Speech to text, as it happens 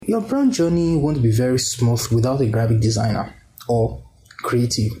Your brand journey won't be very smooth without a graphic designer or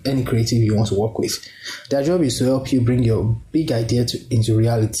any creative you want to work with. Their job is to help you bring your big idea into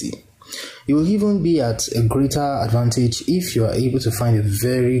reality. You will even be at a greater advantage if you are able to find a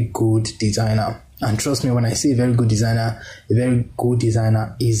very good designer. And trust me when I say a very good designer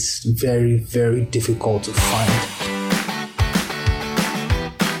is very, very difficult to find.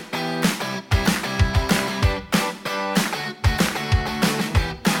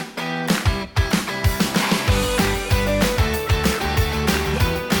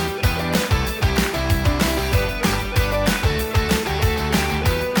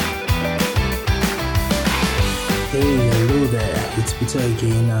 It's Peter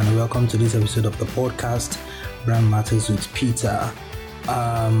again, and welcome to this episode of the podcast Brand Matters with Peter.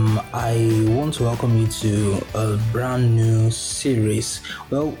 I want to welcome you to a brand new series.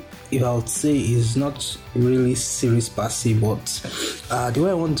 Well, if I would say it's not really series per se, but the way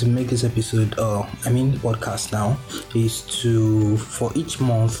I want to make this episode, podcast now, is for each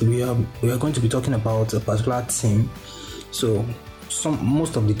month we are going to be talking about a particular theme. So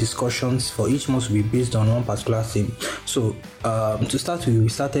most of the discussions for each month will be based on one particular theme. So to start with, we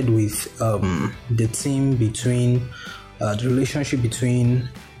started with the theme between the relationship between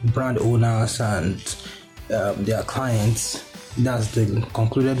brand owners and their clients. That's the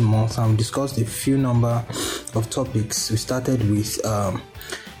concluded month, and we discussed a few number of topics. We started with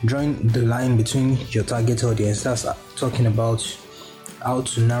drawing the line between your target audience. That's talking about how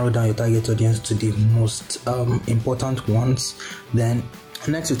to narrow down your target audience to the most important ones. Then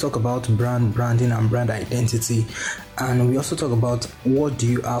next we talk about branding and brand identity, and we also talk about what do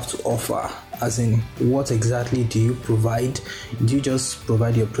you have to offer, as in what exactly do you provide. Do you just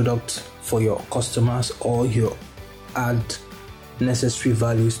provide your product for your customers, or you add necessary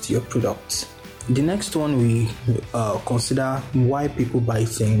values to your product? The next one we consider why people buy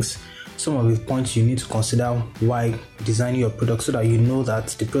things. Some of the points you need to consider why designing your product, so that you know that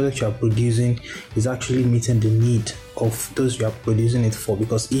the product you are producing is actually meeting the need of those you are producing it for.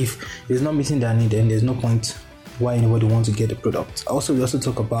 Because if it's not meeting their need, then there's no point why anybody wants to get the product. Also, we also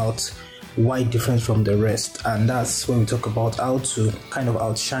talk about why different from the rest, and that's when we talk about how to kind of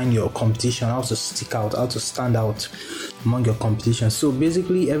outshine your competition, how to stick out, how to stand out among your competition. So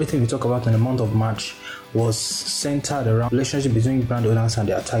basically everything we talk about in the month of March was centered around relationship between brand owners and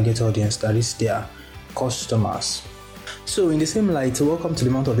their target audience, that is their customers. So in the same light, welcome to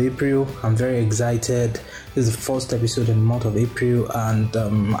the month of April. I'm very excited. This is the first episode in the month of April, and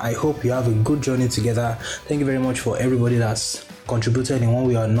I hope you have a good journey together. Thank you very much for everybody that's contributed in one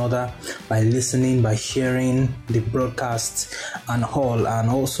way or another, by listening, by sharing the broadcast and all, and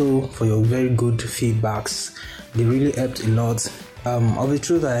also for your very good feedbacks. They really helped a lot. Of the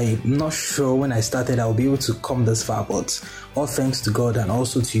truth, I'm not sure when I started I'll be able to come this far, but all thanks to God and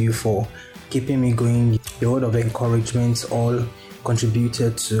also to you for keeping me going. Your word of encouragement all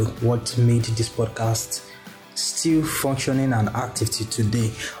contributed to what made this podcast still functioning and active to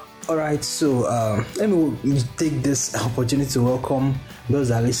today. Alright, so let me take this opportunity to welcome those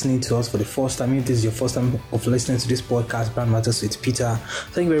that are listening to us for the first time. If this is your first time of listening to this podcast, Brand Matters with Peter,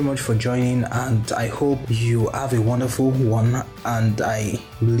 thank you very much for joining, and I hope you have a wonderful one. And I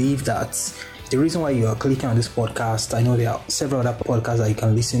believe that the reason why you are clicking on this podcast, I know there are several other podcasts that you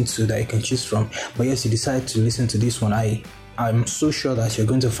can listen to, that you can choose from, but yes, you decide to listen to this one. I'm so sure that you're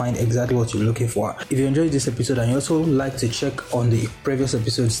going to find exactly what you're looking for. If you enjoyed this episode and you also like to check on the previous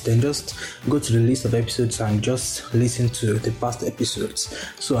episodes, then just go to the list of episodes and just listen to the past episodes.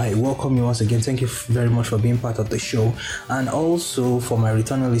 So I welcome you once again. Thank you very much for being part of the show. And also for my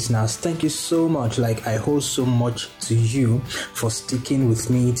returning listeners, thank you so much. Like, I owe so much to you for sticking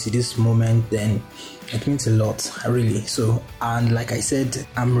with me to this moment. Then it means a lot, really. So, and like I said,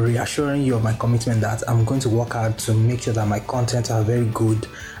 I'm reassuring you of my commitment that I'm going to work hard to make sure that my content are very good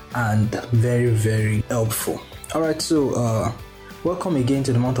and very, very helpful. Alright, so welcome again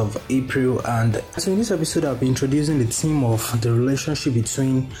to the month of April, and so in this episode I'll be introducing the theme of the relationship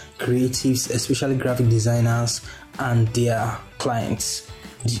between creatives, especially graphic designers, and their clients.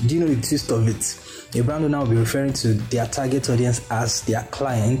 Do you know the gist of it? A brand owner will be referring to their target audience as their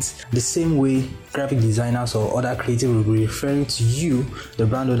clients, the same way graphic designers or other creatives will be referring to you, the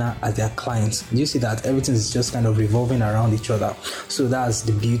brand owner, as their clients. You see that everything is just kind of revolving around each other. So that's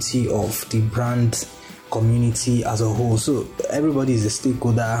the beauty of the brand community as a whole. So everybody is a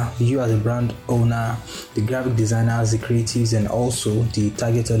stakeholder. You as a brand owner, the graphic designers, the creatives, and also the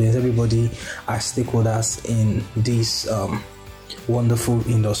target audience. Everybody are stakeholders in this wonderful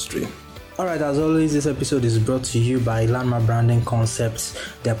industry. Alright, as always, this episode is brought to you by Landmark Branding Concepts.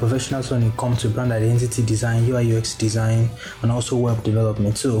 They are professionals when it comes to brand identity design, UI UX design, and also web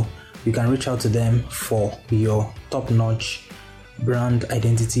development. So you can reach out to them for your top-notch brand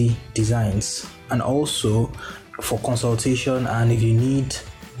identity designs, and also for consultation. And if you need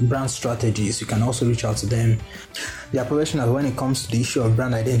brand strategies, you can also reach out to them. They are professionals when it comes to the issue of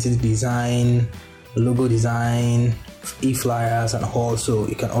brand identity design, logo design, e-flyers, and all, so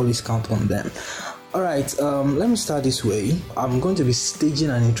you can always count on them. Alright, let me start this way. I'm going to be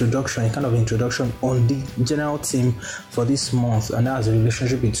staging an introduction, a kind of introduction on the general theme for this month, and that's the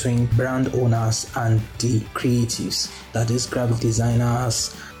relationship between brand owners and the creatives, that is graphic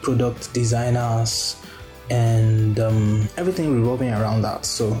designers, product designers, and everything revolving around that.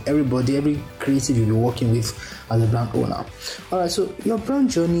 So every creative you'll be working with as a brand owner. Alright, so your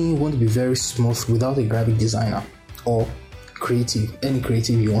brand journey won't be very smooth without a graphic designer or any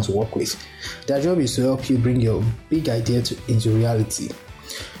creative you want to work with. Their job is to help you bring your big idea into reality.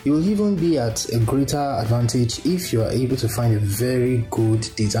 You will even be at a greater advantage if you are able to find a very good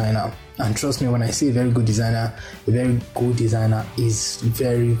designer. And trust me, when I say a very good designer is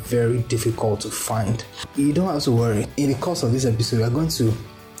very, very difficult to find. You don't have to worry. In the course of this episode, we are going to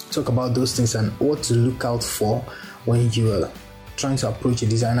talk about those things and what to look out for when you are trying to approach a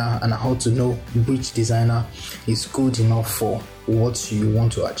designer, and how to know which designer is good enough for what you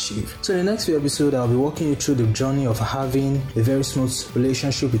want to achieve. So in the next few episodes, I'll be walking you through the journey of having a very smooth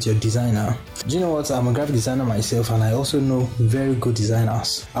relationship with your designer. Do you know what? I'm a graphic designer myself, and I also know very good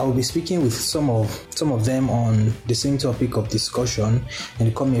designers. I will be speaking with some of them on the same topic of discussion in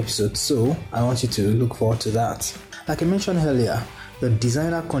the coming episodes, so I want you to look forward to that. Like I mentioned earlier, the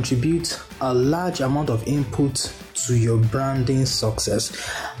designer contributes a large amount of input to your branding success.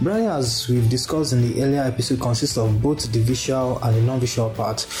 Branding, as we've discussed in the earlier episode, consists of both the visual and the non-visual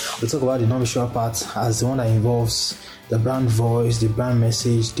part. We'll talk about the non-visual part as the one that involves the brand voice, the brand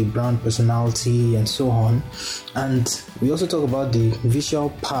message, the brand personality, and so on. And we also talk about the visual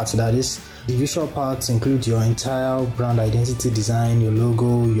part, that is, the visual parts include your entire brand identity design, your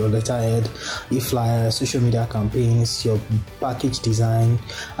logo, your letterhead, e-flyer, social media campaigns, your package design,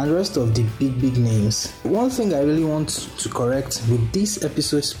 and the rest of the big names. One thing I really want to correct with this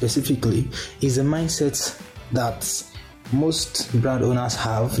episode specifically is the mindset that most brand owners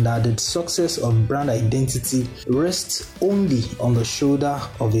have, that the success of brand identity rests only on the shoulder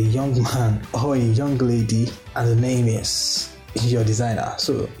of a young man or a young lady, and the name is your designer.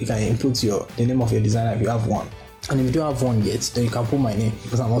 So you can input the name of your designer if you have one, and if you don't have one yet, then you can put my name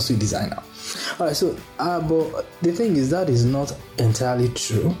because I'm also a designer. Alright, so but the thing is that is not entirely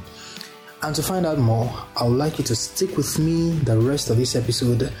true. And to find out more, I would like you to stick with me the rest of this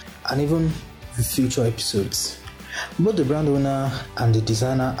episode and even future episodes. Both the brand owner and the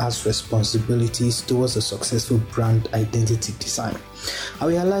designer has responsibilities towards a successful brand identity design. I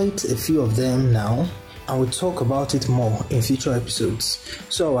will highlight a few of them now, and we'll talk about it more in future episodes.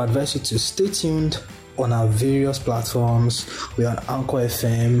 So I would advise you to stay tuned on our various platforms. We are on Anchor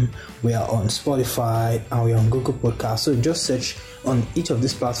FM, we are on Spotify, and we are on Google Podcasts. So just search on each of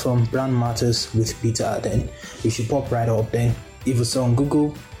these platforms, Brand Matters with Peter, then you should pop right up. Then if it's on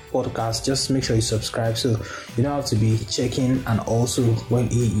Google Podcast, just make sure you subscribe so you don't have to be checking, and also when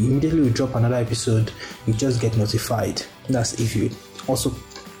immediately we drop another episode, you just get notified. That's if you also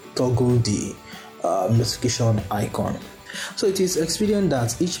toggle the notification icon. So it is expedient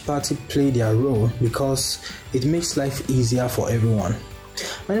that each party play their role because it makes life easier for everyone.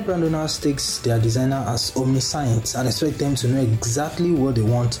 Many brand owners take their designer as omniscient and expect them to know exactly what they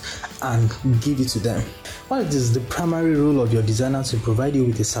want and give it to them. While it is the primary role of your designer to provide you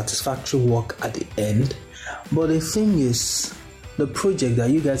with a satisfactory work at the end, but the thing is, the project that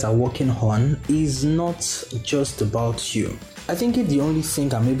you guys are working on is not just about you. I think if the only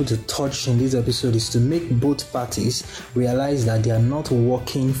thing I'm able to touch in this episode is to make both parties realize that they are not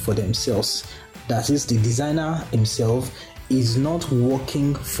working for themselves. That is, the designer himself is not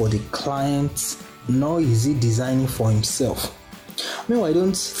working for the client, nor is he designing for himself. Meanwhile, I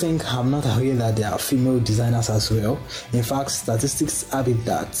don't think I'm not aware that there are female designers as well. In fact, statistics have it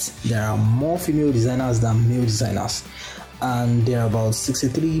that there are more female designers than male designers. And there are about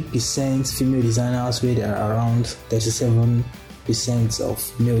 63% female designers, where there are around 37%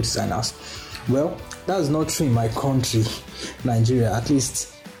 of male designers. Well, that's not true in my country, Nigeria, at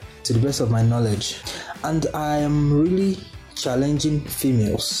least to the best of my knowledge. And I am really challenging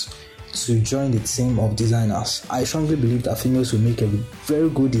females to join the team of designers. I strongly believe that females will make a very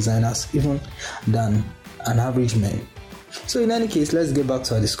good designers, even than an average man. So in any case, let's get back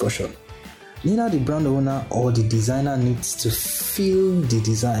to our discussion. Neither the brand owner or the designer needs to feel the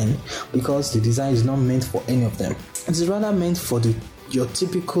design, because the design is not meant for any of them. It is rather meant for your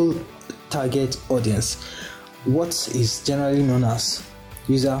typical target audience, what is generally known as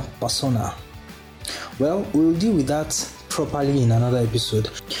user persona. Well, we'll deal with that properly in another episode,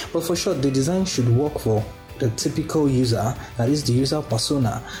 but for sure, the design should work for the typical user, that is the user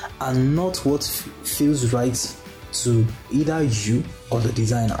persona, and not what feels right to either you or the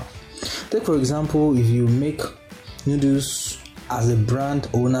designer. Take for example, if you make noodles as a brand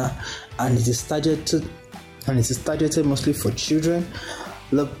owner and it is targeted mostly for children,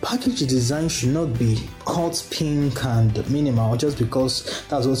 the package design should not be hot pink and minimal just because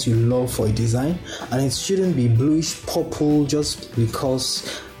that's what you love for a design, and it shouldn't be bluish purple just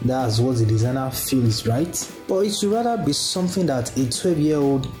because that's what the designer feels right. But it should rather be something that a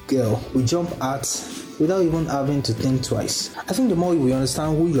 12-year-old girl will jump at without even having to think twice. I think the more we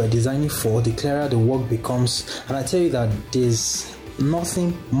understand who you are designing for, the clearer the work becomes, and I tell you that there's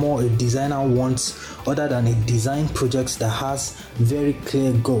nothing more a designer wants other than a design project that has very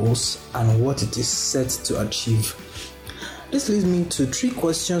clear goals and what it is set to achieve. This leads me to 3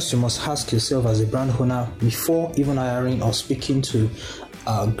 questions you must ask yourself as a brand owner before even hiring or speaking to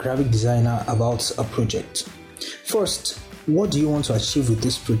a graphic designer about a project. First, what do you want to achieve with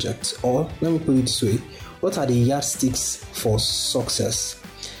this project? Or let me put it this way, what are the yardsticks for success?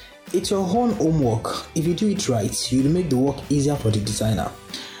 It's your own homework. If you do it right, you'll make the work easier for the designer.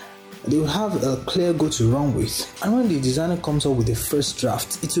 They will have a clear goal to run with, and when the designer comes up with the first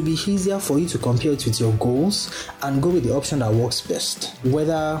draft, it will be easier for you to compare it with your goals and go with the option that works best,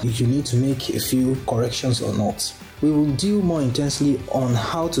 whether you need to make a few corrections or not. We will deal more intensely on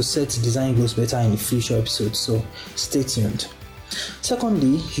how to set design goals better in the future episodes, so stay tuned.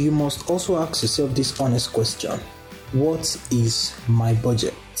 Secondly, you must also ask yourself this honest question: what is my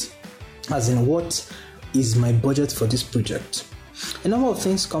budget? As in, what is my budget for this project? A number of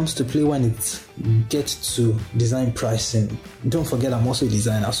things comes to play when it gets to design pricing. Don't forget, I'm also a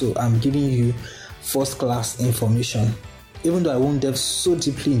designer, so I'm giving you first class information, even though I won't delve so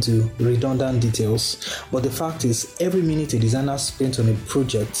deeply into redundant details. But the fact is, every minute a designer spent on a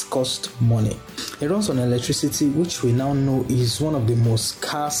project costs money. It runs on electricity, which we now know is one of the most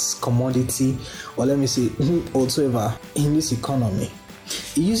scarce commodity, or let me say whatsoever, in this economy.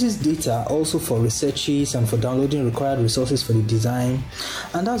 It uses data also for researches and for downloading required resources for the design,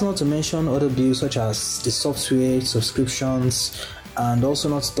 and that's not to mention other bills such as the software, subscriptions, and also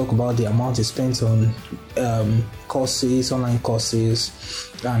not to talk about the amount he spent on courses, online courses,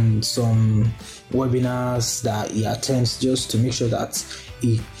 and some webinars that he attends just to make sure that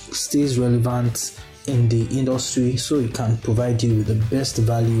he stays relevant in the industry so he can provide you with the best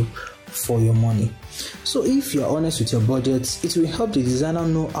value for your money. So if you're honest with your budget, it will help the designer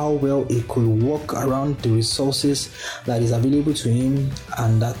know how well he could work around the resources that is available to him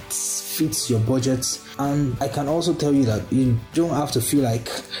and that fits your budget. And I can also tell you that you don't have to feel like,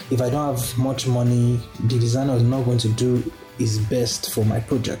 if I don't have much money, the designer is not going to do his best for my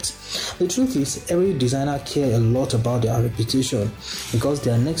project. The truth is, every designer cares a lot about their reputation because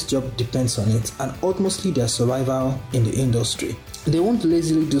their next job depends on it, and ultimately their survival in the industry. They won't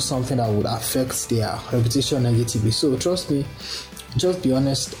lazily do something that would affect their reputation negatively. So trust me, just be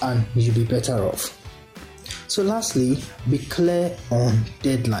honest and you'll be better off. So lastly, be clear on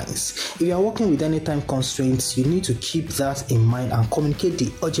deadlines. If you are working with any time constraints, you need to keep that in mind and communicate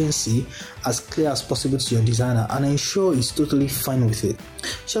the urgency as clear as possible to your designer and ensure he's totally fine with it.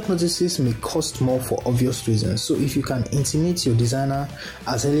 Short notices may cost more for obvious reasons, so if you can intimate your designer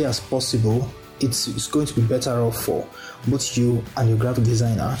as early as possible, it's going to be better off for both you and your graphic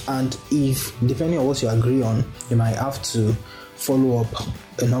designer. And if, depending on what you agree on, you might have to follow up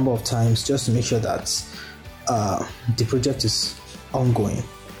a number of times just to make sure that the project is ongoing.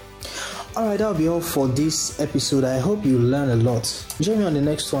 Alright, that'll be all for this episode. I hope you learned a lot. Join me on the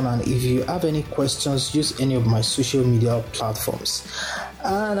next one, and if you have any questions, use any of my social media platforms.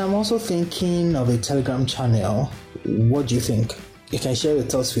 And I'm also thinking of a Telegram channel. What do you think? You can share your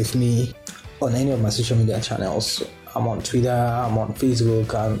thoughts with me on any of my social media channels. I'm on Twitter, I'm on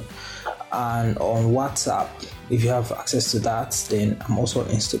Facebook, and on WhatsApp. If you have access to that, then I'm also on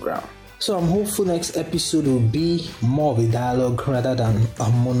Instagram. So I'm hopeful next episode will be more of a dialogue rather than a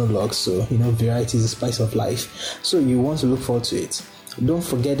monologue. So, variety is the spice of life. So you want to look forward to it. Don't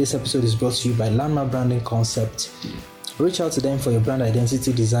forget, this episode is brought to you by Landmark Branding Concept. Reach out to them for your brand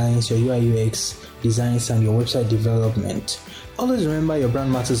identity designs, your UI UX designs, and your website development. Always remember, your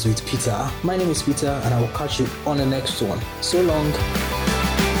brand matters with Peter. My name is Peter, and I will catch you on the next one. So long.